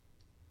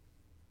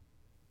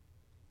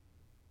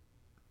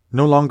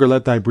No longer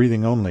let thy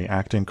breathing only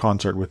act in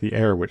concert with the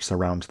air which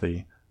surrounds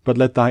thee, but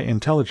let thy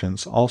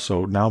intelligence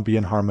also now be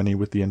in harmony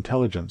with the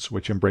intelligence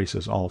which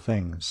embraces all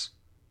things.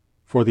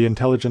 For the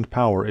intelligent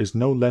power is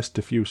no less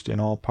diffused in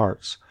all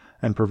parts,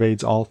 and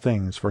pervades all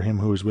things for him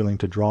who is willing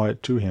to draw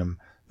it to him,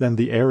 than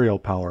the aerial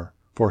power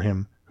for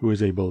him who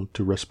is able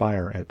to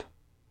respire it.